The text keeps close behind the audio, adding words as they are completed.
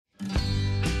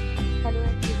Hello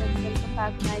everyone, welcome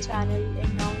back to my channel,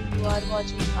 and now you are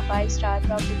watching a 5-star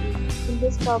property. In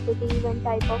this property, one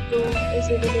type of room is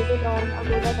available on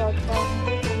agoda.com.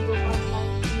 You can book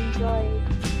online and enjoy it.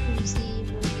 To see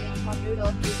more than 100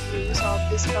 of reviews of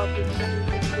this property, you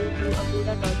can go to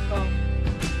agoda.com.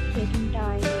 Check-in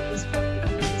time of this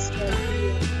property is 12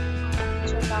 p.m.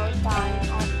 Check-out time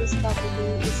of this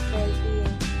property is 12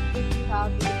 p.m. If you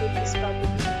have visited this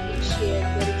property, please share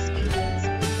your experience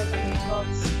in the comment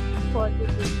box. For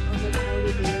booking or get more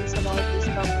details about this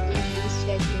property, please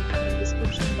check link in the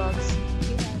description box. If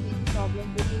you have any problem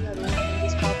booking a room in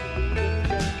this property, then you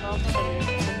can talk about it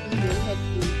and we will help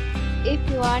you. If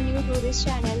you are new to this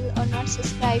channel or not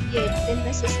subscribed yet, then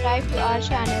must subscribe to our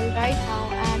channel right now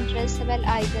and press the bell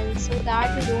icon so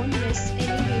that you don't miss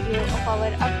any video of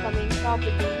our upcoming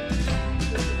property.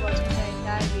 Thank you for watching the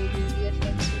entire video.